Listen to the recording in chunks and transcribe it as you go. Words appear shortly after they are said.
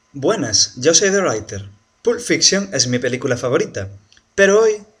Buenas, yo soy The Writer. Pulp Fiction es mi película favorita. Pero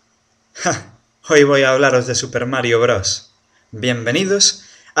hoy... hoy voy a hablaros de Super Mario Bros. Bienvenidos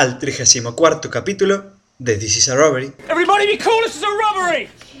al 34º capítulo de This is a Robbery. Everybody be cool, this is a robbery!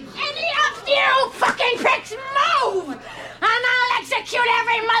 Any of you fucking pricks move! And I'll execute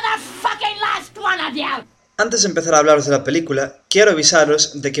every motherfucking last one of you! Antes de empezar a hablaros de la película, quiero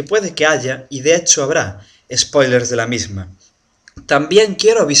avisaros de que puede que haya, y de hecho habrá, spoilers de la misma. También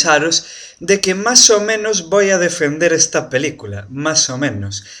quiero avisaros de que más o menos voy a defender esta película, más o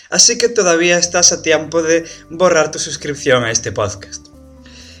menos. Así que todavía estás a tiempo de borrar tu suscripción a este podcast.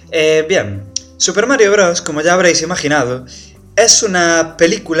 Bien, Super Mario Bros., como ya habréis imaginado, es una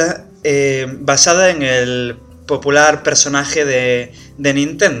película basada en el popular personaje de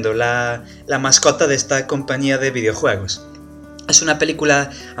Nintendo, la mascota de esta compañía de videojuegos. Es una película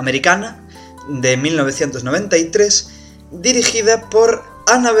americana de 1993, dirigida por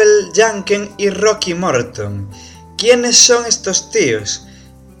Annabel Janken y Rocky Morton. ¿Quiénes son estos tíos?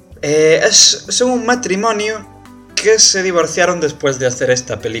 Son un matrimonio que se divorciaron después de hacer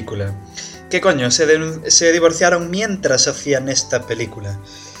esta película. ¿Qué coño? Se divorciaron mientras hacían esta película.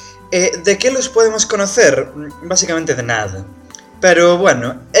 ¿De qué los podemos conocer? Básicamente de nada. Pero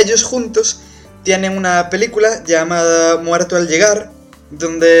bueno, ellos juntos tienen una película llamada Muerto al llegar,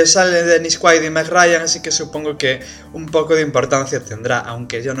 donde sale Dennis Quaid y Meg Ryan, así que supongo que un poco de importancia tendrá,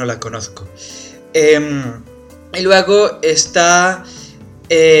 aunque yo no la conozco. Y luego está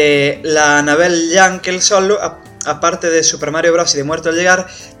la Annabel Janken solo, aparte de Super Mario Bros. Y de Muerto al llegar,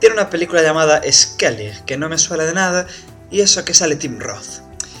 tiene una película llamada Skellig, que no me suena de nada, y eso que sale Tim Roth.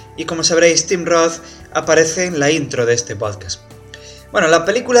 Y como sabréis, Tim Roth aparece en la intro de este podcast. Bueno, la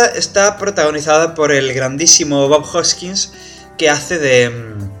película está protagonizada por el grandísimo Bob Hoskins, que hace de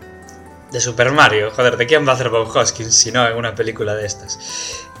Super Mario. Joder, ¿de quién va a hacer Bob Hoskins si no en una película de estas?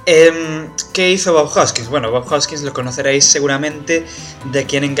 ¿Qué hizo Bob Hoskins? Bueno, Bob Hoskins lo conoceréis seguramente de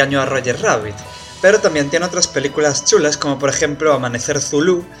Quién engañó a Roger Rabbit, pero también tiene otras películas chulas, como por ejemplo Amanecer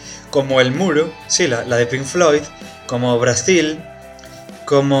Zulú, como El Muro, sí, la de Pink Floyd, como Brasil,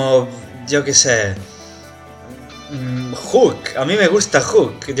 como, yo qué sé, Hook. A mí me gusta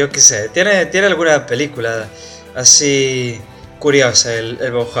Hook, yo qué sé. Tiene alguna película así curiosa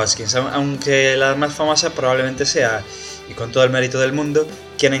el Bob Hoskins, aunque la más famosa probablemente sea, y con todo el mérito del mundo,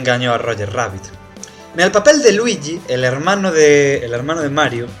 Quién engañó a Roger Rabbit. En el papel de Luigi, el hermano de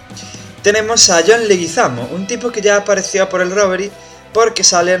Mario, tenemos a John Leguizamo, un tipo que ya apareció por el Robbery porque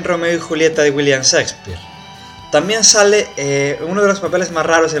sale en Romeo y Julieta de William Shakespeare. También sale, uno de los papeles más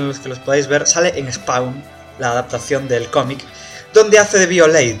raros en los que los podéis ver, sale en Spawn, la adaptación del cómic, donde hace de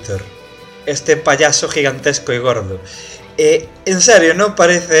Violator, este payaso gigantesco y gordo. En serio, no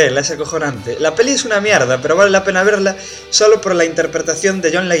parece él, es acojonante. La peli es una mierda, pero vale la pena verla solo por la interpretación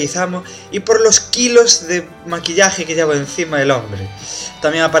de John Leguizamo y por los kilos de maquillaje que lleva encima el hombre.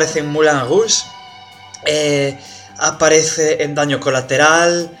 También aparece en Moulin Rouge, aparece en Daño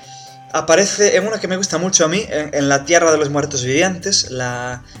Colateral, aparece en una que me gusta mucho a mí, en La Tierra de los Muertos Vivientes,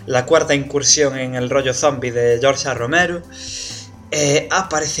 la cuarta incursión en el rollo zombie de George A. Romero.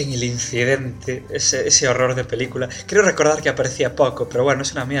 Aparece en El Incidente, ese horror de película. Creo recordar que aparecía poco, pero bueno,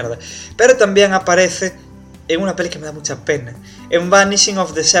 es una mierda. Pero también aparece en una peli que me da mucha pena, en Vanishing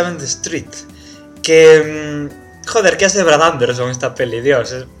of the Seventh Street, que... joder, ¿qué hace Brad Anderson esta peli?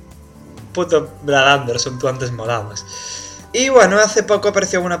 Dios, es puto Brad Anderson, tú antes molabas. Y bueno, hace poco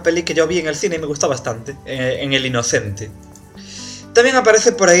apareció en una peli que yo vi en el cine y me gustó bastante, en El Inocente. También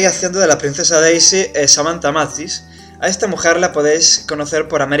aparece por ahí haciendo de la princesa Daisy Samantha Mathis. A esta mujer la podéis conocer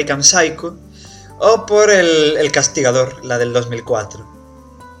por American Psycho o por El Castigador, la del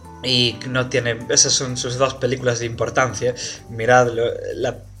 2004. Y no tiene... esas son sus dos películas de importancia. Miradlo,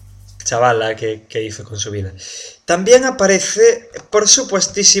 la chavala que hizo con su vida. También aparece, por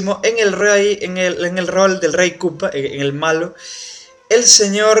supuestísimo, en el rol del Rey Koopa, en el malo, el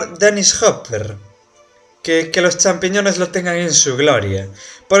señor Dennis Hopper. Que los champiñones lo tengan en su gloria.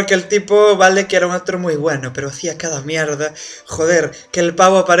 Porque el tipo, vale, que era un actor muy bueno, pero hacía cada mierda. Joder, que el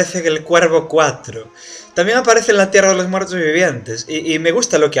pavo aparece en El Cuervo 4. También aparece en La Tierra de los Muertos Vivientes. Y me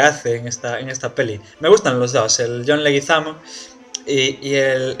gusta lo que hace en esta peli. Me gustan los dos, el John Leguizamo y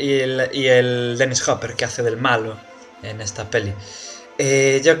el Dennis Hopper, que hace del malo en esta peli.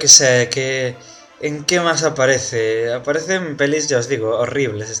 Yo qué sé, ¿en qué más aparece? Aparece en pelis, ya os digo,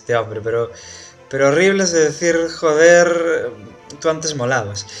 horribles este hombre, pero horribles de decir, joder, tú antes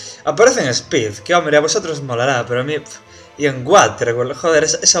molabas. Aparece en Speed, que hombre, a vosotros molará, pero a mí... Y en Waterworld, joder,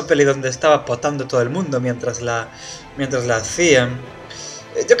 esa peli donde estaba potando todo el mundo mientras la hacían.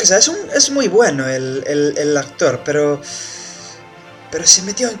 Yo qué sé, es muy bueno el actor, pero... pero se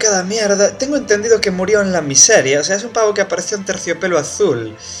metió en cada mierda. Tengo entendido que murió en la miseria, o sea, es un pavo que apareció en Terciopelo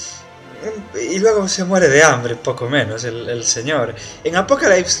Azul. Y luego se muere de hambre, poco menos, el señor. En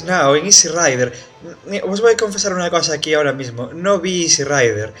Apocalypse Now, en Easy Rider, os voy a confesar una cosa aquí ahora mismo. No vi Easy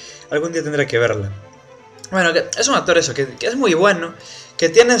Rider, algún día tendré que verla. Bueno, que es un actor eso, que es muy bueno, que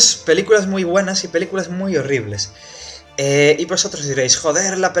tienes películas muy buenas y películas muy horribles. Y vosotros diréis,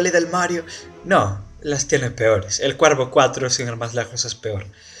 joder, la peli del Mario. No, las tiene peores. El Cuervo 4, sin ir más lejos, es peor.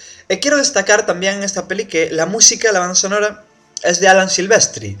 Quiero destacar también en esta peli que la música, la banda sonora, es de Alan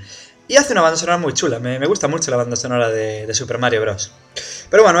Silvestri. Y hace una banda sonora muy chula, me gusta mucho la banda sonora de Super Mario Bros.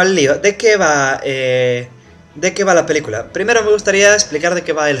 Pero bueno, al lío, ¿de qué va la película? Primero me gustaría explicar de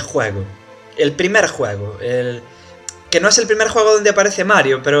qué va el juego. El primer juego, que no es el primer juego donde aparece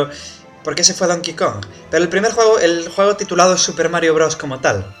Mario, pero porque ese fue Donkey Kong. Pero el primer juego, el juego titulado Super Mario Bros. Como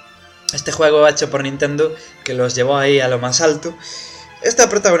tal. Este juego hecho por Nintendo, que los llevó ahí a lo más alto, está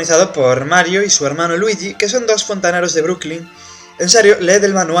protagonizado por Mario y su hermano Luigi, que son dos fontaneros de Brooklyn. En serio, leed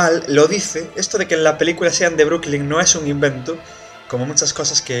el manual, lo dice. Esto de que en la película sean de Brooklyn no es un invento, como muchas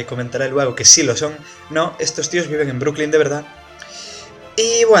cosas que comentaré luego que sí lo son. No, estos tíos viven en Brooklyn de verdad.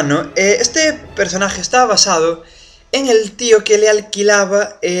 Y bueno, este personaje estaba basado en el tío que le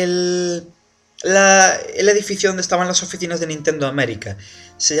alquilaba el edificio donde estaban las oficinas de Nintendo América.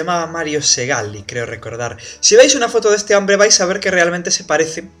 Se llamaba Mario Segali, creo recordar. Si veis una foto de este hombre vais a ver que realmente se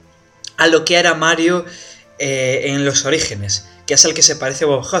parece a lo que era Mario en los orígenes, que es el que se parece a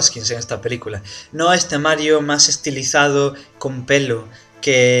Bob Hoskins en esta película. No a este Mario más estilizado, con pelo,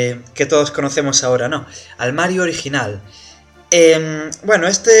 que todos conocemos ahora, no. Al Mario original. Bueno,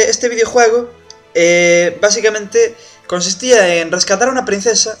 este videojuego básicamente consistía en rescatar a una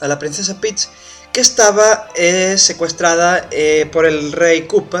princesa, a la princesa Peach, que estaba secuestrada por el rey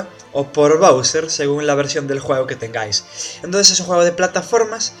Koopa o por Bowser, según la versión del juego que tengáis. Entonces es un juego de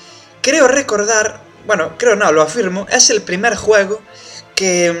plataformas. Creo recordar, bueno, creo no, lo afirmo, es el primer juego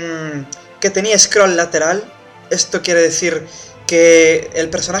que tenía scroll lateral. Esto quiere decir que el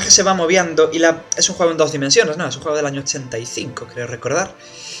personaje se va moviendo y es un juego en 2 dimensiones, ¿no? Es un juego del año 85, creo recordar.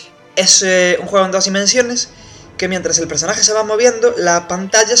 Es un juego en 2 dimensiones que mientras el personaje se va moviendo, la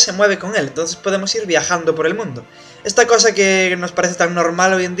pantalla se mueve con él, entonces podemos ir viajando por el mundo. Esta cosa que nos parece tan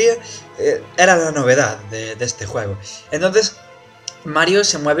normal hoy en día era la novedad de este juego. Entonces Mario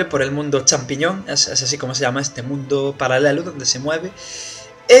se mueve por el mundo champiñón, es así como se llama este mundo paralelo donde se mueve,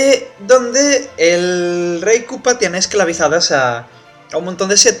 donde el rey Koopa tiene esclavizadas a un montón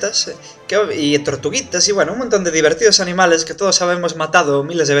de setas y tortuguitas y bueno, un montón de divertidos animales que todos habemos matado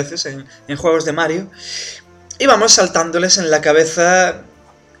miles de veces en juegos de Mario. Y vamos saltándoles en la cabeza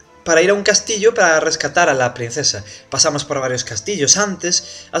para ir a un castillo para rescatar a la princesa. Pasamos por varios castillos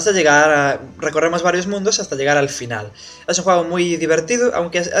antes, hasta llegar recorremos varios mundos hasta llegar al final. Es un juego muy divertido,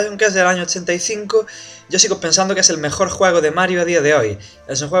 aunque es del año 85, yo sigo pensando que es el mejor juego de Mario a día de hoy.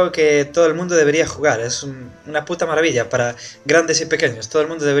 Es un juego que todo el mundo debería jugar, es una puta maravilla para grandes y pequeños. Todo el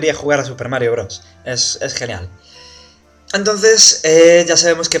mundo debería jugar a Super Mario Bros. Es genial. Entonces, ya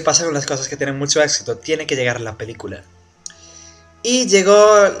sabemos qué pasa con las cosas que tienen mucho éxito. Tiene que llegar la película. Y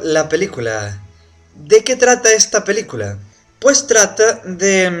llegó la película. ¿De qué trata esta película? Pues trata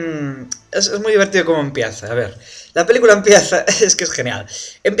de... Es muy divertido cómo empieza. A ver, la película empieza... Es que es genial.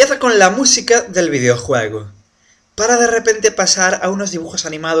 Empieza con la música del videojuego, para de repente pasar a unos dibujos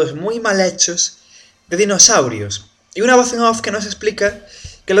animados muy mal hechos de dinosaurios. Y una voz en off que nos explica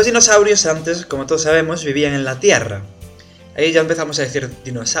que los dinosaurios antes, como todos sabemos, vivían en la Tierra. Ahí ya empezamos a decir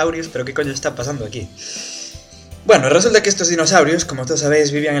dinosaurios, pero ¿qué coño está pasando aquí? Bueno, resulta que estos dinosaurios, como todos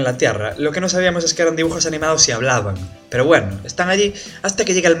sabéis, vivían en la Tierra. Lo que no sabíamos es que eran dibujos animados y hablaban. Pero bueno, están allí hasta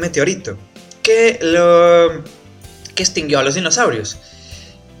que llega el meteorito, que extinguió a los dinosaurios.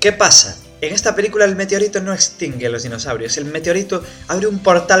 ¿Qué pasa? En esta película el meteorito no extingue a los dinosaurios. El meteorito abre un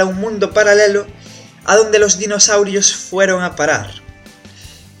portal a un mundo paralelo a donde los dinosaurios fueron a parar.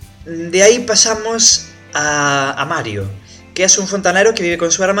 De ahí pasamos a Mario, que es un fontanero que vive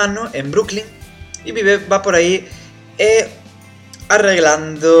con su hermano en Brooklyn y va por ahí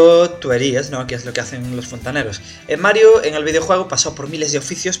arreglando tuberías, ¿no? Que es lo que hacen los fontaneros. Mario en el videojuego pasó por miles de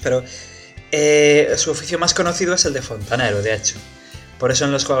oficios, pero su oficio más conocido es el de fontanero, de hecho. Por eso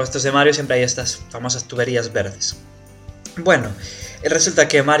en los juegos estos de Mario siempre hay estas famosas tuberías verdes. Bueno, resulta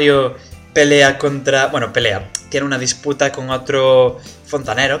que Mario pelea contra... Bueno, tiene una disputa con otro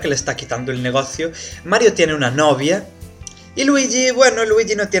fontanero que le está quitando el negocio. Mario tiene una novia. Y Luigi, bueno,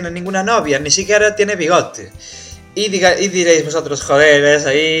 Luigi no tiene ninguna novia, ni siquiera tiene bigote. Y diréis vosotros, joder, es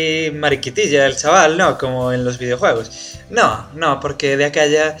ahí mariquitilla el chaval, ¿no? Como en los videojuegos. No, porque de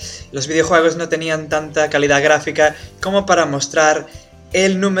aquella los videojuegos no tenían tanta calidad gráfica como para mostrar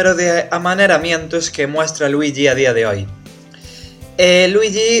el número de amaneramientos que muestra Luigi a día de hoy.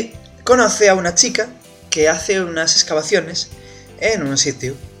 Luigi conoce a una chica que hace unas excavaciones en un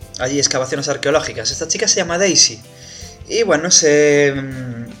sitio, allí excavaciones arqueológicas. Esta chica se llama Daisy. Y bueno, se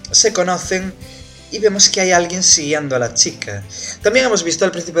conocen y vemos que hay alguien siguiendo a la chica. También hemos visto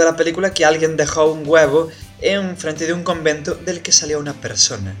al principio de la película que alguien dejó un huevo en frente de un convento del que salió una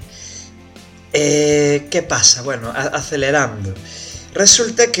persona. ¿Qué pasa? Bueno, acelerando.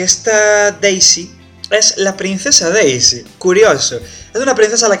 Resulta que esta Daisy es la princesa Daisy. Curioso. Es una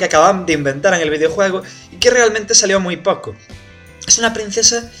princesa a la que acaban de inventar en el videojuego y que realmente salió muy poco. Es una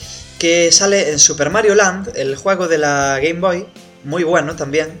princesa que sale en Super Mario Land, el juego de la Game Boy, muy bueno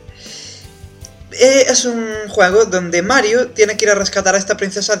también. Es un juego donde Mario tiene que ir a rescatar a esta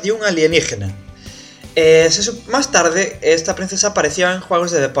princesa de un alienígena. Más tarde, esta princesa apareció en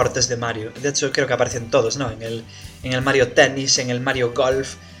juegos de deportes de Mario. De hecho, creo que aparecen todos, ¿no? En el Mario Tennis, en el Mario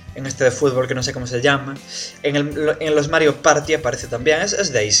Golf, en este de fútbol que no sé cómo se llama. En los Mario Party aparece también,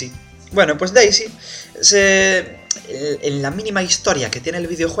 es Daisy. Bueno, pues Daisy, en la mínima historia que tiene el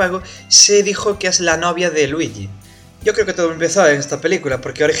videojuego, se dijo que es la novia de Luigi. Yo creo que todo empezó en esta película,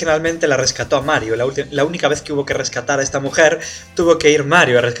 porque originalmente la rescató Mario. La única vez que hubo que rescatar a esta mujer, tuvo que ir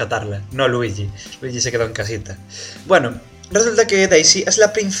Mario a rescatarla, no Luigi. Luigi se quedó en casita. Bueno, resulta que Daisy es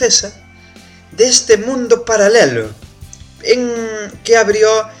la princesa de este mundo paralelo, en que abrió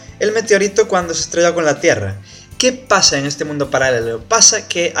el meteorito cuando se estrelló con la Tierra. ¿Qué pasa en este mundo paralelo? Pasa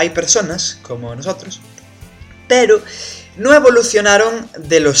que hay personas, como nosotros, pero no evolucionaron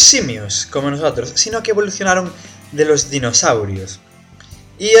de los simios, como nosotros, sino que evolucionaron de los dinosaurios.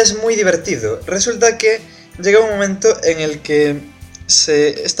 Y es muy divertido. Resulta que llega un momento en el que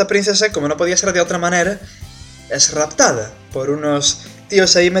esta princesa, como no podía ser de otra manera, es raptada por unos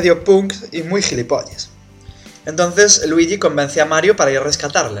tíos ahí medio punks y muy gilipollas. Entonces Luigi convence a Mario para ir a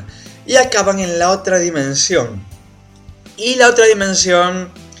rescatarla. Y acaban en la otra dimensión. Y la otra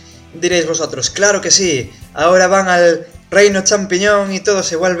dimensión, diréis vosotros, claro que sí, ahora van al reino champiñón y todo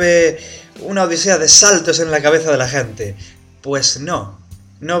se vuelve una odisea de saltos en la cabeza de la gente. Pues no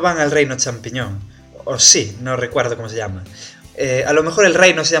van al reino champiñón. O sí, no recuerdo cómo se llama. A lo mejor el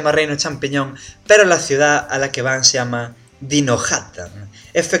reino se llama Reino Champiñón, pero la ciudad a la que van se llama Dinohattan.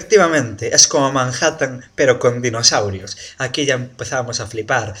 Efectivamente, es como Manhattan, pero con dinosaurios. Aquí ya empezábamos a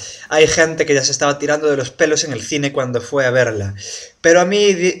flipar. Hay gente que ya se estaba tirando de los pelos en el cine cuando fue a verla. Pero a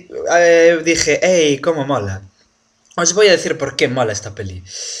mí dije, ¡ey, cómo mola! Os voy a decir por qué mola esta peli.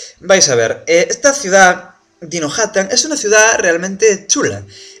 Vais a ver, esta ciudad, Dinohattan, es una ciudad realmente chula.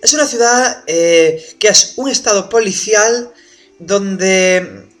 Es una ciudad que es un estado policial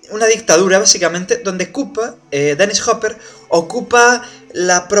donde... una dictadura, básicamente, donde Dennis Hopper ocupa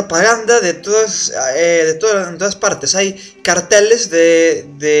la propaganda en todas partes. Hay carteles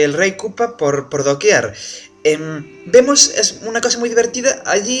del rey Koopa por doquier. Vemos, es una cosa muy divertida,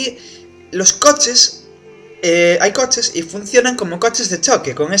 allí los coches, hay coches y funcionan como coches de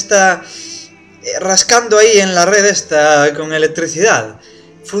choque, con esta... rascando ahí en la red esta, con electricidad.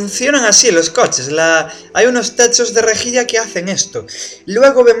 Funcionan así los coches, hay unos techos de rejilla que hacen esto.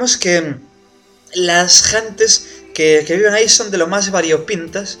 Luego vemos que las gentes que viven ahí son de lo más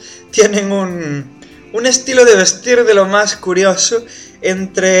variopintas, tienen un estilo de vestir de lo más curioso,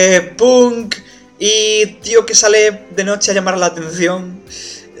 entre punk y tío que sale de noche a llamar la atención.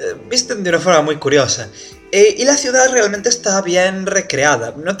 Visten de una forma muy curiosa. Y la ciudad realmente está bien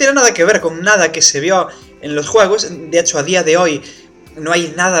recreada, no tiene nada que ver con nada que se vio en los juegos. De hecho, a día de hoy no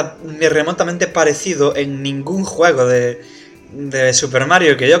hay nada ni remotamente parecido en ningún juego de Super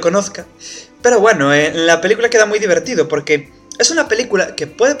Mario que yo conozca. Pero bueno, en la película queda muy divertido porque es una película que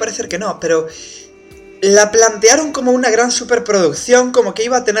puede parecer que no, pero la plantearon como una gran superproducción, como que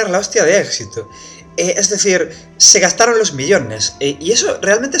iba a tener la hostia de éxito. Es decir, se gastaron los millones, y eso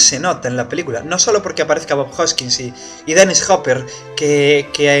realmente se nota en la película, no solo porque aparezca Bob Hoskins y Dennis Hopper, que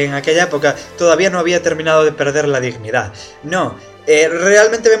en aquella época todavía no había terminado de perder la dignidad. No,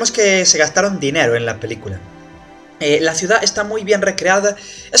 realmente vemos que se gastaron dinero en la película. La ciudad está muy bien recreada,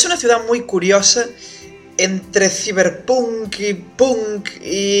 es una ciudad muy curiosa, entre cyberpunk y punk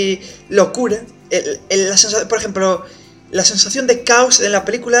y locura. Por ejemplo, la sensación de caos en la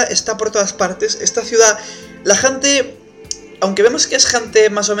película está por todas partes. Esta ciudad, la gente, aunque vemos que es gente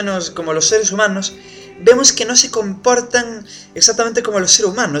más o menos como los seres humanos, vemos que no se comportan exactamente como los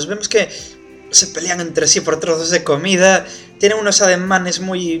seres humanos. Vemos que se pelean entre sí por trozos de comida, tienen unos ademanes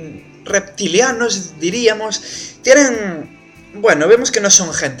muy reptilianos, diríamos. Bueno, vemos que no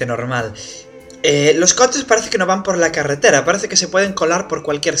son gente normal. Los coches parece que no van por la carretera, parece que se pueden colar por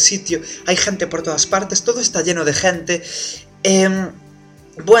cualquier sitio, hay gente por todas partes, todo está lleno de gente.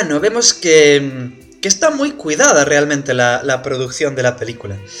 Bueno, vemos que está muy cuidada realmente la producción de la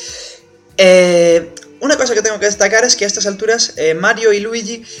película. Una cosa que tengo que destacar es que a estas alturas Mario y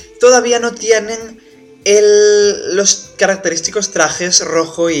Luigi todavía no tienen los característicos trajes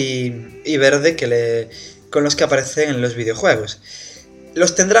rojo y verde con los que aparecen en los videojuegos.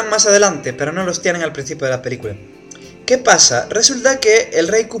 Los tendrán más adelante, pero no los tienen al principio de la película. ¿Qué pasa? Resulta que el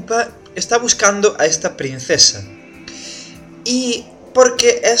rey Koopa está buscando a esta princesa. Y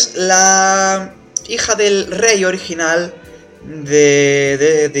porque es la hija del rey original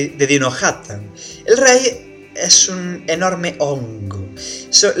de Dinohattan. El rey es un enorme hongo.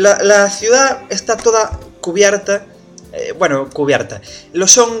 La ciudad está toda cubierta. Cubierta.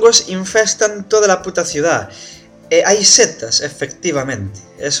 Los hongos infestan toda la puta ciudad. Hay setas, efectivamente.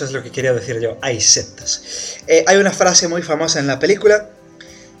 Eso es lo que quería decir yo. Hay setas. Hay una frase muy famosa en la película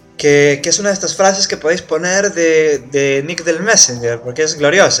que es una de estas frases que podéis poner de Nick del Messenger, porque es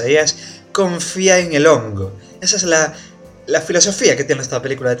gloriosa, y es: confía en el hongo. Esa es la filosofía que tiene esta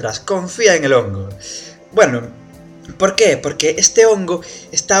película detrás. Confía en el hongo. Bueno, ¿por qué? Porque este hongo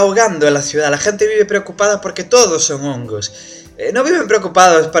está ahogando a la ciudad. La gente vive preocupada porque todos son hongos. No viven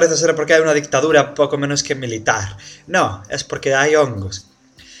preocupados, parece ser, porque hay una dictadura poco menos que militar. No, es porque hay hongos.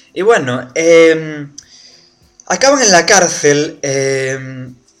 Y bueno, acaban en la cárcel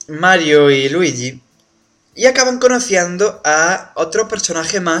Mario y Luigi, y acaban conociendo a otro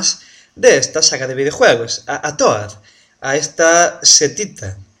personaje más de esta saga de videojuegos, a Toad, a esta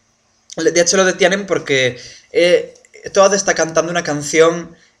setita. De hecho lo detienen porque Toad está cantando una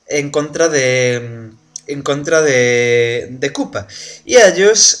canción en contra de Koopa, y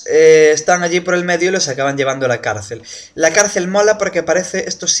ellos están allí por el medio y los acaban llevando a la cárcel. La cárcel mola porque parece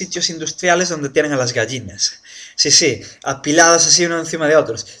estos sitios industriales donde tienen a las gallinas. Sí, apiladas así uno encima de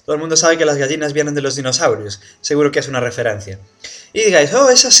otros. Todo el mundo sabe que las gallinas vienen de los dinosaurios. Seguro que es una referencia. Y digáis: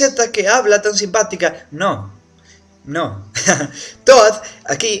 oh, esa seta que habla tan simpática. No. Toad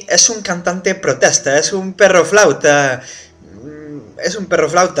aquí es un cantante protesta, es un perro flauta. Es un perro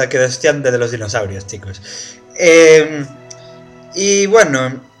flauta que desciende de los dinosaurios, chicos. Y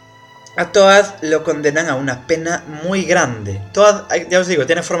bueno, a Toad lo condenan a una pena muy grande. Toad, ya os digo,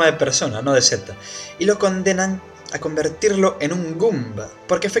 tiene forma de persona, no de seta. Y lo condenan a convertirlo en un Goomba.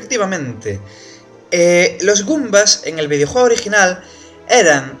 Porque efectivamente, los Goombas en el videojuego original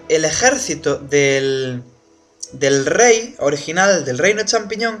eran el ejército del rey original, del reino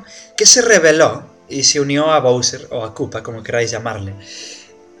champiñón, que se rebeló y se unió a Bowser, o a Koopa, como queráis llamarle.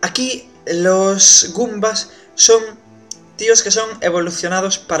 Aquí los Goombas son tíos que son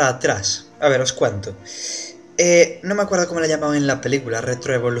evolucionados para atrás. A ver, os cuento. No me acuerdo cómo le llamaban en la película,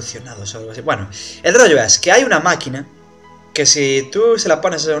 retroevolucionados o algo así. Bueno, el rollo es que hay una máquina que si tú se la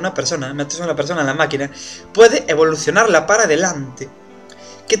pones a una persona, metes a una persona en la máquina, puede evolucionarla para adelante,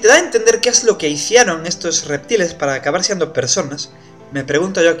 que te da a entender qué es lo que hicieron estos reptiles para acabar siendo personas. Me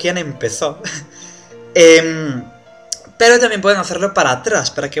pregunto yo quién empezó. Pero también pueden hacerlo para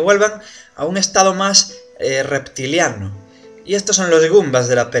atrás, para que vuelvan a un estado más reptiliano. Y estos son los Goombas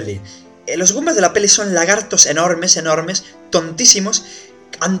de la peli. Los Goombas de la peli son lagartos enormes, tontísimos,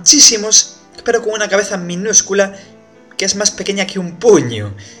 anchísimos, pero con una cabeza minúscula que es más pequeña que un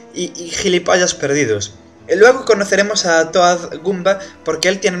puño, y gilipollas perdidos. Luego conoceremos a Toad Goomba porque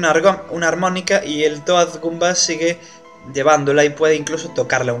él tiene una armónica y el Toad Goomba sigue llevándola y puede incluso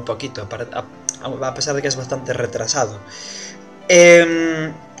tocarla un poquito, a pesar de que es bastante retrasado.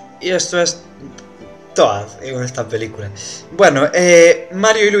 Y esto es Toad en esta película. Bueno,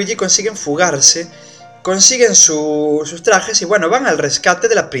 Mario y Luigi consiguen fugarse, consiguen sus trajes y bueno, van al rescate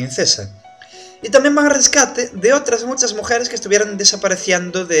de la princesa. Y también van al rescate de otras muchas mujeres que estuvieron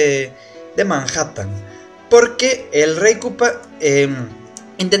desapareciendo de Manhattan. Porque el rey Koopa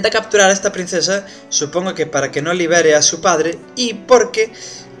intenta capturar a esta princesa, supongo que para que no libere a su padre, y porque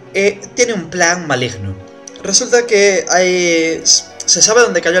tiene un plan maligno. Resulta que se sabe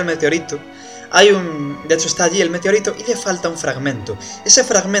dónde cayó el meteorito. De hecho está allí el meteorito y le falta un fragmento. Ese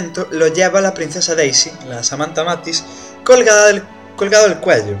fragmento lo lleva la princesa Daisy, la Samantha Matis, colgado del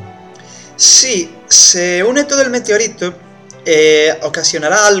cuello. Si se une todo el meteorito,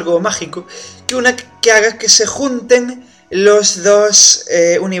 ocasionará algo mágico que haga que se junten los dos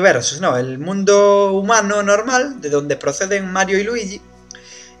universos, ¿no? El mundo humano normal, de donde proceden Mario y Luigi,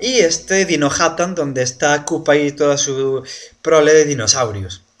 y este Dinohattan, donde está Koopa y toda su prole de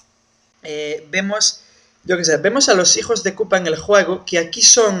dinosaurios. Vemos a los hijos de Koopa en el juego, que aquí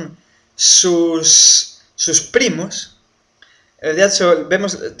son sus primos. De hecho,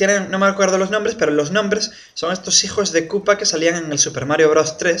 no me acuerdo los nombres, pero los nombres son estos hijos de Koopa que salían en el Super Mario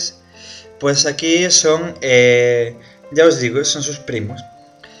Bros. 3. Pues aquí son, ya os digo, son sus primos.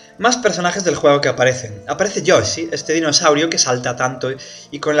 más personajes del juego que aparecen. Aparece Yoshi, este dinosaurio que salta tanto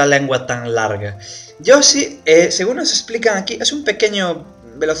y con la lengua tan larga. Yoshi, según nos explican aquí, es un pequeño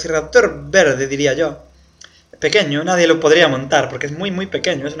velociraptor verde, diría yo. Pequeño, nadie lo podría montar porque es muy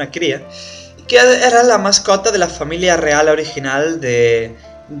pequeño, es una cría. Que era la mascota de la familia real original de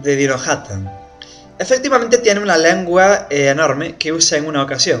Dinohattan. Efectivamente tiene una lengua enorme que usa en una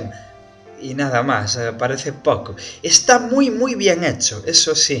ocasión. Y nada más, parece poco. Está muy bien hecho,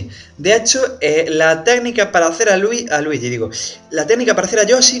 eso sí. De hecho, la técnica para hacer la técnica para hacer a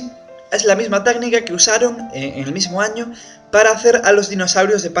Yoshi es la misma técnica que usaron en el mismo año para hacer a los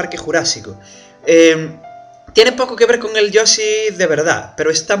dinosaurios de Parque Jurásico. Tiene poco que ver con el Yoshi de verdad, pero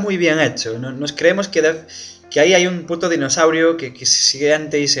está muy bien hecho. Nos creemos que ahí hay un puto dinosaurio que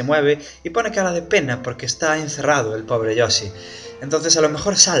siente y se mueve y pone cara de pena porque está encerrado el pobre Yoshi. Entonces a lo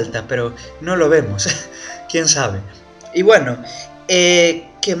mejor salta, pero no lo vemos. ¿Quién sabe? Y bueno,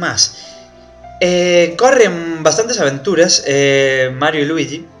 ¿qué más? Corren bastantes aventuras Mario y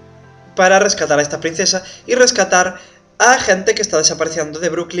Luigi para rescatar a esta princesa y rescatar a gente que está desapareciendo de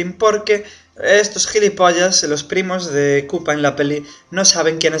Brooklyn porque estos gilipollas, los primos de Koopa en la peli, no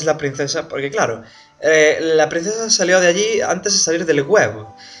saben quién es la princesa porque claro, la princesa salió de allí antes de salir del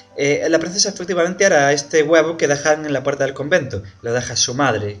huevo. La princesa efectivamente era este huevo que dejan en la puerta del convento. Lo deja su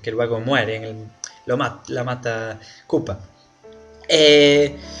madre, que luego muere, la mata Koopa.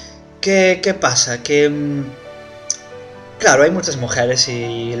 ¿Qué pasa? Que claro, hay muchas mujeres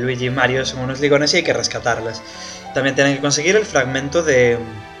y Luigi y Mario son unos ligones y hay que rescatarlas. También tienen que conseguir el fragmento de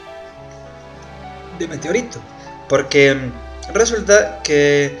meteorito. Porque resulta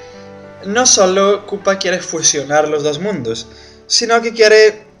que no solo Koopa quiere fusionar los dos mundos, sino que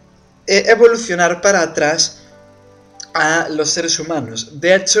quiere evolucionar para atrás a los seres humanos.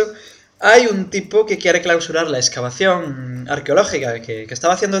 De hecho, hay un tipo que quiere clausurar la excavación arqueológica que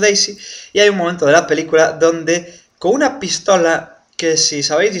estaba haciendo Daisy, y hay un momento de la película donde con una pistola, que si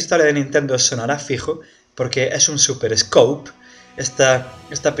sabéis de historia de Nintendo sonará fijo, porque es un Super Scope, esta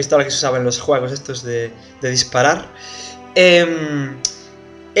pistola que se usaba en los juegos estos de disparar, el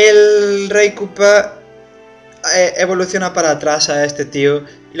Rey Koopa evoluciona para atrás a este tío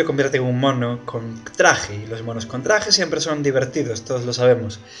y lo convierte en un mono con traje. Y los monos con traje siempre son divertidos, todos lo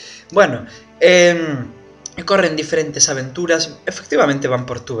sabemos. Bueno, corren diferentes aventuras. Efectivamente van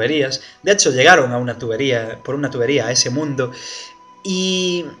por tuberías. De hecho llegaron por una tubería a ese mundo.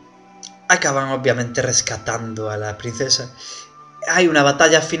 Y acaban obviamente rescatando a la princesa. Hay una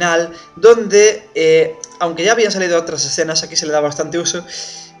batalla final donde, aunque ya habían salido otras escenas, aquí se le da bastante uso,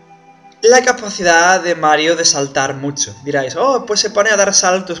 la capacidad de Mario de saltar mucho. Diráis, pues se pone a dar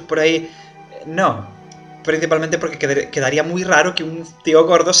saltos por ahí. No, principalmente porque quedaría muy raro que un tío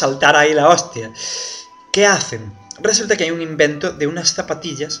gordo saltara ahí la hostia. ¿Qué hacen? Resulta que hay un invento de unas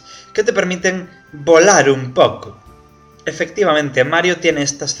zapatillas que te permiten volar un poco. Efectivamente, Mario tiene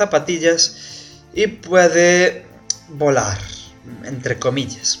estas zapatillas y puede volar, entre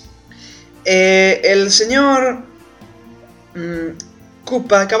comillas. El señor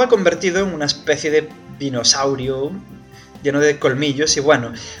Koopa acaba convertido en una especie de dinosaurio lleno de colmillos y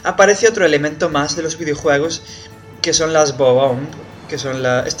bueno, aparece otro elemento más de los videojuegos que son las Bob-omb, que son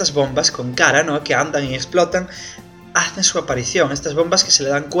estas bombas con cara, ¿no? Que andan y explotan, hacen su aparición, estas bombas que se le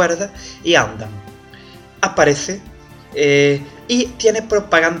dan cuerda y andan. Aparece y tiene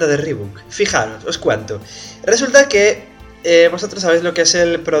propaganda de Reebok. Fijaros, os cuento. Resulta que vosotros sabéis lo que es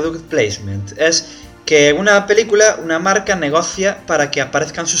el product placement. Es que en una película una marca negocia para que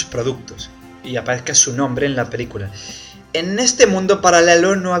aparezcan sus productos y aparezca su nombre en la película. En este mundo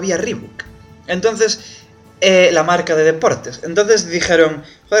paralelo no había Reebok. Entonces, la marca de deportes. Entonces dijeron,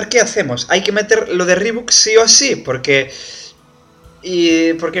 joder, ¿qué hacemos? Hay que meter lo de Reebok sí o sí, porque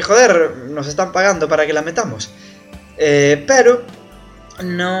joder, nos están pagando para que la metamos. Pero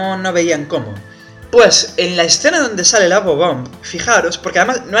no veían cómo. Pues en la escena donde sale la Bob-omb, fijaros, porque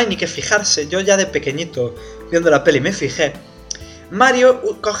además no hay ni que fijarse, yo ya de pequeñito viendo la peli me fijé. Mario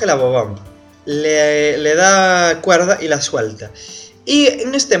coge la Bob-omb, le da cuerda y la suelta. Y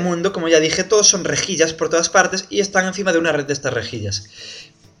en este mundo, como ya dije, todos son rejillas por todas partes y están encima de una red de estas rejillas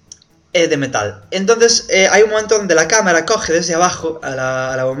de metal. Entonces hay un momento donde la cámara coge desde abajo a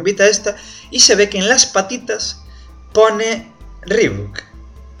la bombita esta y se ve que en las patitas pone Reebok.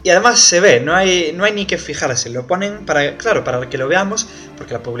 Y además se ve, no hay ni que fijarse, lo ponen para que lo veamos,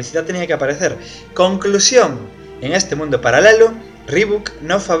 porque la publicidad tenía que aparecer. Conclusión, en este mundo paralelo, Reebok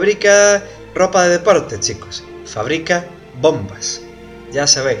no fabrica ropa de deporte, chicos, fabrica bombas, ya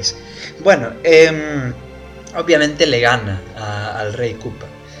sabéis. Bueno, obviamente le gana al Rey Koopa.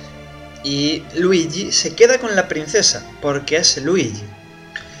 Y Luigi se queda con la princesa, porque es Luigi.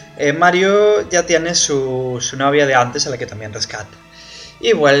 Mario ya tiene su novia de antes, a la que también rescata.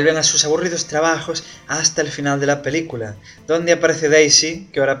 Y vuelven a sus aburridos trabajos hasta el final de la película, donde aparece Daisy,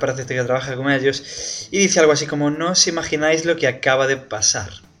 que ahora parece que trabaja con ellos, y dice algo así como: no os imagináis lo que acaba de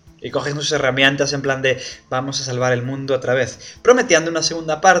pasar. Y cogen sus herramientas en plan de vamos a salvar el mundo otra vez, prometiendo una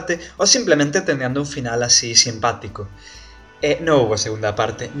segunda parte o simplemente teniendo un final así simpático. No hubo segunda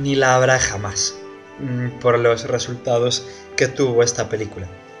parte, ni la habrá jamás, por los resultados que tuvo esta película.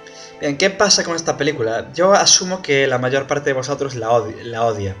 Bien, ¿qué pasa con esta película? Yo asumo que la mayor parte de vosotros la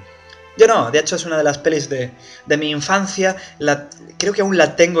odia. Yo no, de hecho es una de las pelis de mi infancia, creo que aún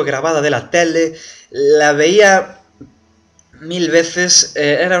la tengo grabada de la tele, la veía 1000 veces,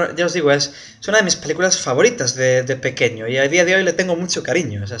 ya os digo, es una de mis películas favoritas de pequeño y a día de hoy le tengo mucho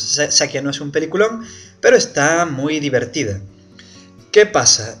cariño. O sea, sé que no es un peliculón, pero está muy divertida. ¿Qué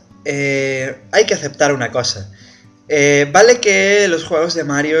pasa? Hay que aceptar una cosa. Vale que los juegos de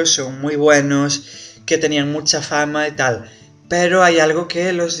Mario son muy buenos, que tenían mucha fama y tal, pero hay algo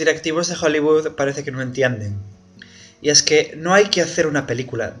que los directivos de Hollywood parece que no entienden. Y es que no hay que hacer una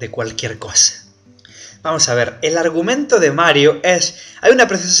película de cualquier cosa. Vamos a ver, el argumento de Mario es: hay una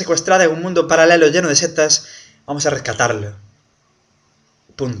princesa secuestrada en un mundo paralelo lleno de setas, vamos a rescatarlo.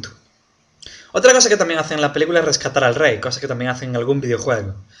 Punto. Otra cosa que también hacen en la película es rescatar al rey, cosa que también hacen en algún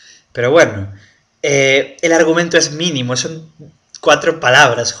videojuego. Pero bueno, el argumento es mínimo, son 4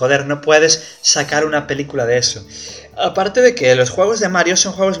 palabras, joder, no puedes sacar una película de eso. Aparte de que los juegos de Mario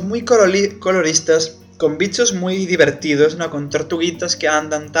son juegos muy coloristas, con bichos muy divertidos, ¿no? Con tortuguitas que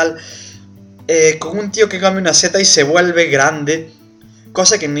andan tal, con un tío que come una seta y se vuelve grande,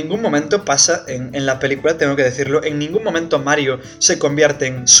 cosa que en ningún momento pasa en la película, tengo que decirlo. En ningún momento Mario se convierte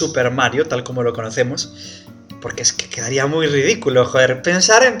en Super Mario, tal como lo conocemos, porque es que quedaría muy ridículo, joder.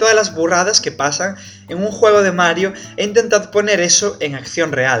 Pensar en todas las burradas que pasan en un juego de Mario e intentad poner eso en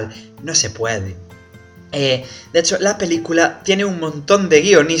acción real. No se puede. De hecho, la película tiene un montón de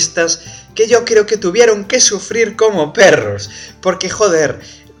guionistas que yo creo que tuvieron que sufrir como perros. Porque, joder,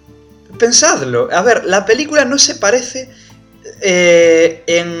 pensadlo. A ver, la película no se parece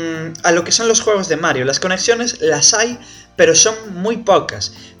a lo que son los juegos de Mario. Las conexiones las hay, pero son muy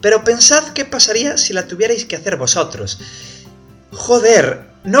pocas. Pero pensad qué pasaría si la tuvierais que hacer vosotros. Joder,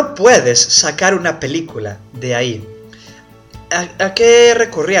 no puedes sacar una película de ahí. ¿A qué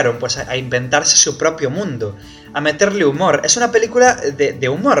recurrieron? Pues a inventarse su propio mundo, a meterle humor. Es una película de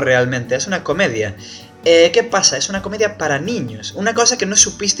humor realmente, es una comedia. ¿Qué pasa? Es una comedia para niños, una cosa que no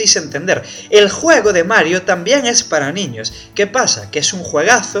supisteis entender. El juego de Mario también es para niños. ¿Qué pasa? Que es un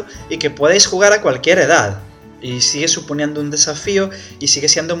juegazo y que podéis jugar a cualquier edad. Y sigue suponiendo un desafío y sigue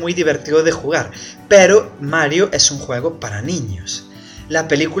siendo muy divertido de jugar. Pero Mario es un juego para niños. La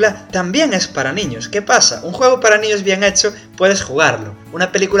película también es para niños. ¿Qué pasa? Un juego para niños bien hecho, puedes jugarlo.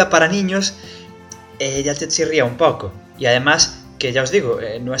 Una película para niños ya te chirría un poco. Y además, que ya os digo,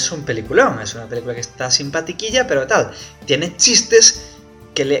 no es un peliculón, es una película que está simpatiquilla, pero tal. Tiene chistes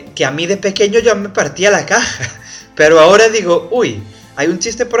que a mí de pequeño yo me partía la caja. Pero ahora digo, uy, hay un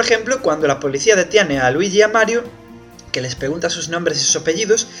chiste, por ejemplo, cuando la policía detiene a Luigi y a Mario, que les pregunta sus nombres y sus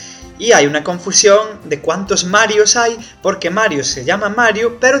apellidos, y hay una confusión de cuántos Marios hay, porque Mario se llama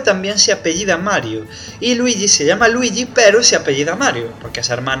Mario, pero también se apellida Mario. Y Luigi se llama Luigi, pero se apellida Mario, porque es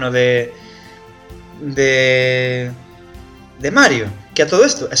hermano de Mario, que a todo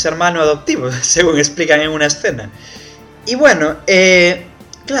esto es hermano adoptivo, según explican en una escena. Y bueno,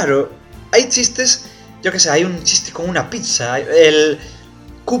 claro, hay chistes, yo que sé, hay un chiste con una pizza. El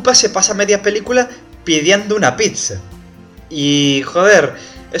Koopa se pasa media película pidiendo una pizza. Y joder,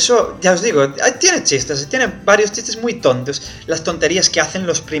 eso ya os digo, tiene chistes, tiene varios chistes muy tontos. Las tonterías que hacen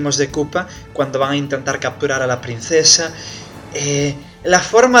los primos de Koopa cuando van a intentar capturar a la princesa. La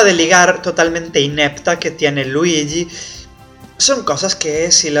forma de ligar totalmente inepta que tiene Luigi. Son cosas que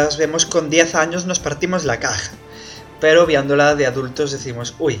si las vemos con 10 años nos partimos la caja. Pero viéndola de adultos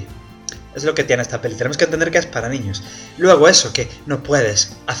decimos, uy, es lo que tiene esta peli. Tenemos que entender que es para niños. Luego eso, que no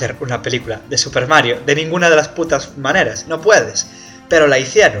puedes hacer una película de Super Mario de ninguna de las putas maneras. No puedes. Pero la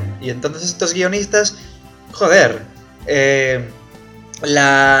hicieron. Y entonces estos guionistas, joder,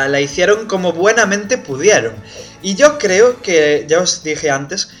 la hicieron como buenamente pudieron. Y yo creo que, ya os dije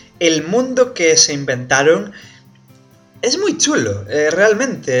antes, el mundo que se inventaron es muy chulo,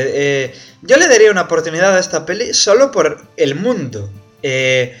 realmente. Yo le daría una oportunidad a esta peli solo por el mundo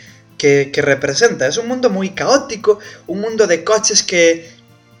que representa. Es un mundo muy caótico, un mundo de coches que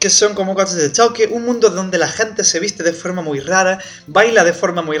que son como coches de choque, un mundo donde la gente se viste de forma muy rara, baila de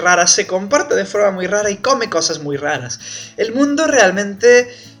forma muy rara, se comporta de forma muy rara y come cosas muy raras. El mundo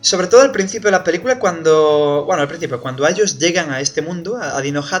realmente, sobre todo al principio de la película, cuando ellos llegan a este mundo, a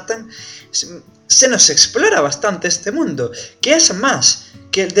Dinohattan, se nos explora bastante este mundo, que es más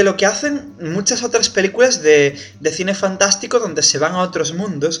que de lo que hacen muchas otras películas de cine fantástico donde se van a otros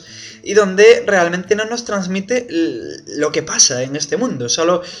mundos y donde realmente no nos transmite lo que pasa en este mundo,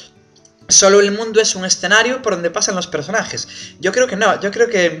 solo el mundo es un escenario por donde pasan los personajes. Yo creo que no, yo creo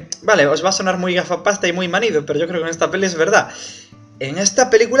que, vale, os va a sonar muy gafapasta y muy manido, pero yo creo que en esta peli es verdad. En esta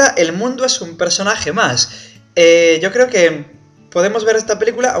película el mundo es un personaje más. Yo creo que podemos ver esta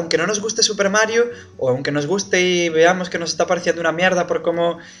película, aunque no nos guste Super Mario, o aunque nos guste y veamos que nos está pareciendo una mierda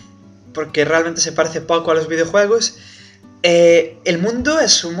porque realmente se parece poco a los videojuegos. El mundo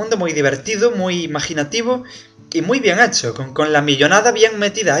es un mundo muy divertido, muy imaginativo y muy bien hecho, con la millonada bien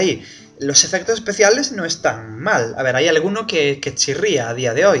metida ahí. Los efectos especiales no están mal. A ver, hay alguno que chirría a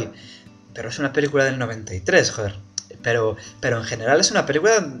día de hoy, pero es una película del 93, joder. Pero en general es una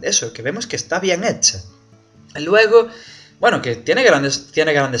película, eso, que vemos que está bien hecha. Luego, bueno, que tiene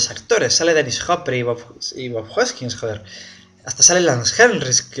grandes actores. Sale Dennis Hopper y Bob Hoskins, joder. Hasta sale Lance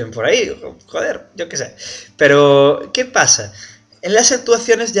Henriksen por ahí, joder, yo qué sé. Pero, ¿qué pasa? En las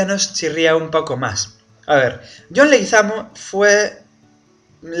actuaciones ya nos chirría un poco más. A ver, John Leguizamo fue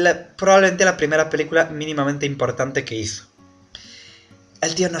probablemente la primera película mínimamente importante que hizo.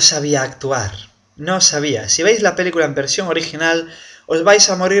 El tío no sabía actuar. No sabía. Si veis la película en versión original, os vais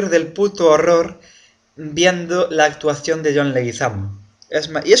a morir del puto horror viendo la actuación de John Leguizamo.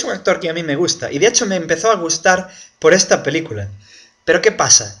 Y es un actor que a mí me gusta. Y de hecho me empezó a gustar por esta película. Pero ¿qué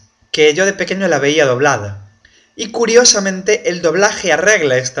pasa? Que yo de pequeño la veía doblada. Y curiosamente el doblaje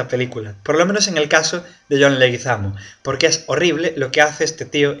arregla esta película. Por lo menos en el caso de John Leguizamo. Porque es horrible lo que hace este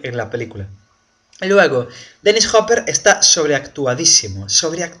tío en la película. Y luego, Dennis Hopper está sobreactuadísimo.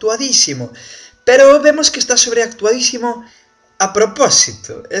 Sobreactuadísimo. Pero vemos que está sobreactuadísimo a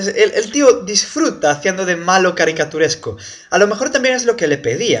propósito. El tío disfruta haciendo de malo caricaturesco. A lo mejor también es lo que le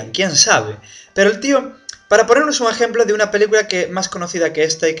pedían, quién sabe. Pero el tío, para ponernos un ejemplo de una película más conocida que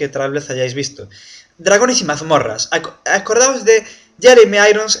esta y que tal vez hayáis visto. Dragones y mazmorras. Acordaos de Jeremy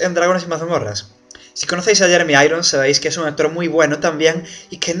Irons en Dragones y mazmorras. Si conocéis a Jeremy Irons sabéis que es un actor muy bueno también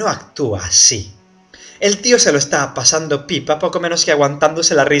y que no actúa así. El tío se lo está pasando pipa, poco menos que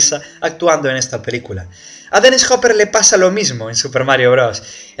aguantándose la risa actuando en esta película. A Dennis Hopper le pasa lo mismo en Super Mario Bros.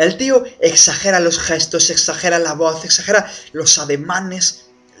 El tío exagera los gestos, exagera la voz, exagera los ademanes,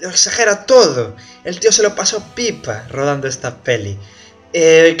 lo exagera todo. El tío se lo pasó pipa rodando esta peli.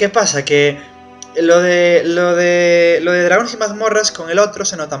 ¿Qué pasa? Que lo de Dragones y mazmorras con el otro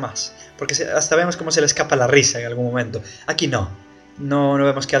se nota más, porque hasta vemos cómo se le escapa la risa en algún momento. Aquí no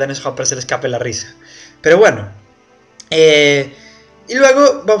vemos que a Dennis Hopper se le escape la risa. Pero bueno. Y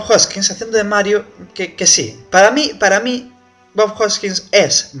luego Bob Hoskins haciendo de Mario, que sí. Para mí, Bob Hoskins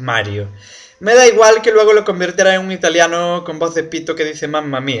es Mario. Me da igual que luego lo convirtiera en un italiano con voz de pito que dice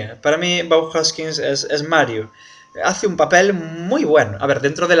mamma mía. Para mí, Bob Hoskins es Mario. Hace un papel muy bueno. A ver,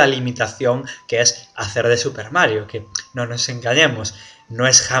 dentro de la limitación que es hacer de Super Mario, que no nos engañemos, no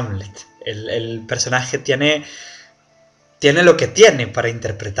es Hamlet. El personaje tiene lo que tiene para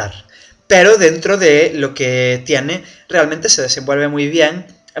interpretar. Pero dentro de lo que tiene, realmente se desenvuelve muy bien.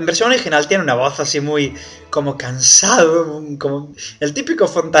 En versión original tiene una voz así muy como cansado, como el típico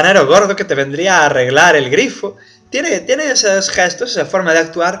fontanero gordo que te vendría a arreglar el grifo. Tiene esos gestos, esa forma de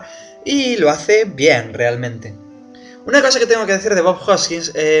actuar y lo hace bien realmente. Una cosa que tengo que decir de Bob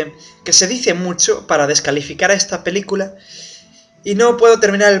Hoskins, que se dice mucho para descalificar a esta película y no puedo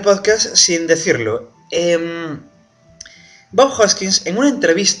terminar el podcast sin decirlo. Bob Hoskins, en una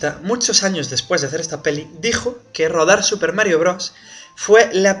entrevista, muchos años después de hacer esta peli, dijo que rodar Super Mario Bros. Fue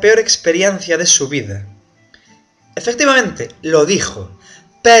la peor experiencia de su vida. Efectivamente, lo dijo,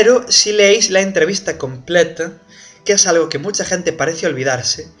 pero si leéis la entrevista completa, que es algo que mucha gente parece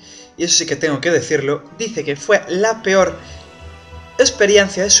olvidarse, y eso sí que tengo que decirlo, dice que fue la peor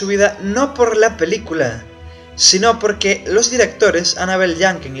experiencia de su vida no por la película, sino porque los directores, Annabelle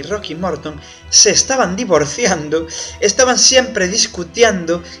Janken y Rocky Morton, se estaban divorciando, estaban siempre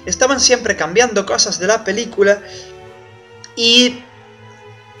discutiendo, estaban siempre cambiando cosas de la película y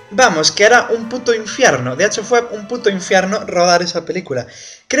vamos, que era un puto infierno. De hecho fue un puto infierno rodar esa película.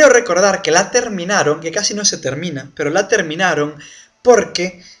 Creo recordar que la terminaron, que casi no se termina, pero la terminaron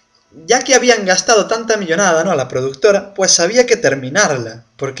porque ya que habían gastado tanta millonada, ¿no?, a la productora, pues había que terminarla,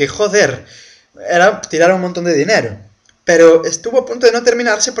 porque joder, era tirar un montón de dinero. Pero estuvo a punto de no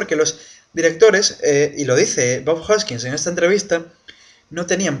terminarse porque los directores, y lo dice Bob Hoskins en esta entrevista, no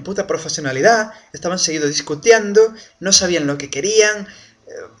tenían puta profesionalidad, estaban seguido discutiendo, no sabían lo que querían.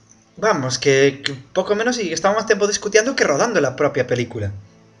 Vamos, que poco menos y estaban más tiempo discutiendo que rodando la propia película.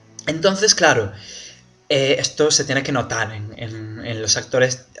 Entonces, claro, esto se tiene que notar en los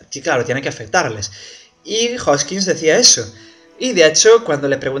actores, y claro, tiene que afectarles. Y Hoskins decía eso. Y de hecho, cuando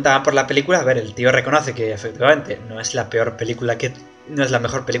le preguntaban por la película, a ver, el tío reconoce que efectivamente no es la peor película que... no es la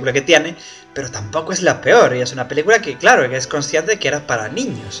mejor película que tiene, pero tampoco es la peor. Y es una película que, claro, que es consciente de que era para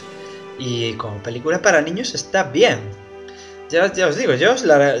niños. Y como película para niños está bien. Ya os digo,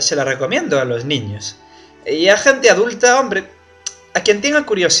 se la recomiendo a los niños. Y a gente adulta, hombre, a quien tenga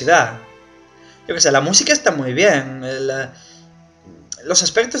curiosidad. Yo qué sé, la música está muy bien. Los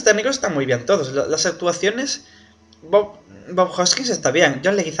aspectos técnicos están muy bien todos. Las actuaciones... Bob Hoskins está bien.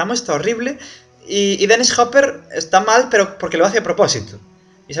 John Leguizamo está horrible. Y Dennis Hopper está mal, pero porque lo hace a propósito.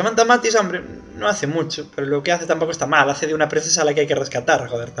 Y Samantha Mathis, hombre, no hace mucho, pero lo que hace tampoco está mal. Hace de una princesa a la que hay que rescatar,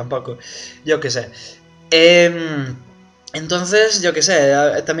 joder, tampoco. Yo qué sé. Entonces, yo qué sé,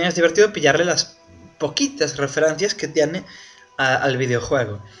 también es divertido pillarle las poquitas referencias que tiene al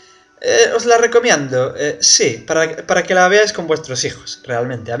videojuego. Os la recomiendo, sí, para que la veáis con vuestros hijos,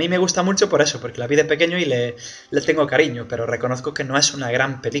 realmente. A mí me gusta mucho por eso, porque la vi de pequeño y le tengo cariño, pero reconozco que no es una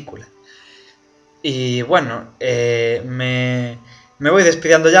gran película. Y bueno, me voy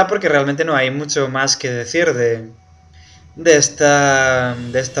despidiendo ya porque realmente no hay mucho más que decir de esta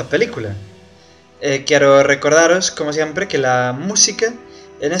película. Quiero recordaros, como siempre, que la música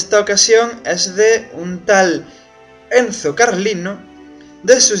en esta ocasión es de un tal Enzo Carlino,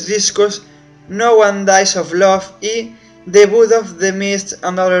 de sus discos No One Dies of Love y The Wood of the Mist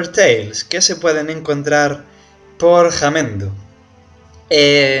and Other Tales, que se pueden encontrar por Jamendo.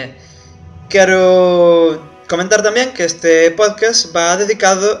 Quiero comentar también que este podcast va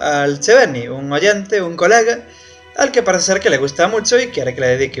dedicado al Cheveni, un oyente, un colega, al que parece ser que le gusta mucho y quiere que le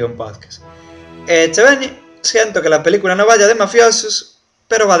dedique un podcast. Cheveni, siento que la película no vaya de mafiosos,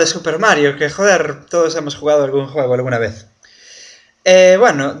 pero va de Super Mario, que joder, todos hemos jugado algún juego alguna vez.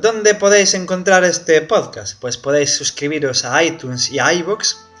 Bueno, ¿dónde podéis encontrar este podcast? Pues podéis suscribiros a iTunes y a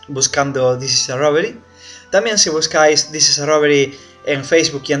iVoox buscando This is a Robbery. También si buscáis This is a Robbery en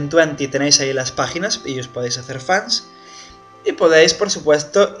Facebook y en Twenty tenéis ahí las páginas y os podéis hacer fans. Y podéis, por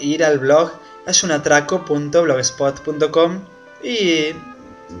supuesto, ir al blog esunatraco.blogspot.com y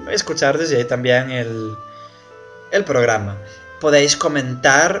escuchar desde ahí también el programa. Podéis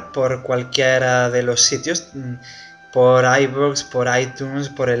comentar por cualquiera de los sitios, por iVoox, por iTunes,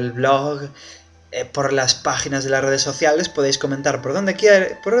 por el blog, por las páginas de las redes sociales. Podéis comentar por donde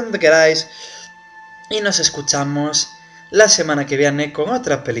queráis. Y nos escuchamos la semana que viene con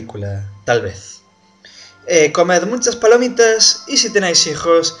otra película, tal vez. Comed muchas palomitas y si tenéis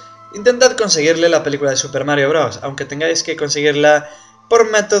hijos, intentad conseguirle la película de Super Mario Bros., aunque tengáis que conseguirla por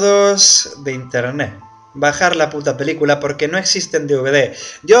métodos de internet. Bajar la puta película porque no existe en DVD.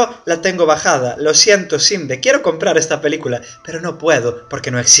 Yo la tengo bajada, lo siento, Simde, quiero comprar esta película, pero no puedo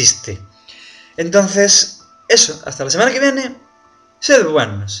porque no existe. Entonces, eso, hasta la semana que viene, sed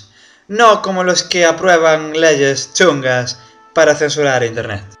buenos. No como los que aprueban leyes chungas para censurar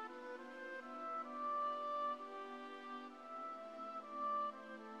internet.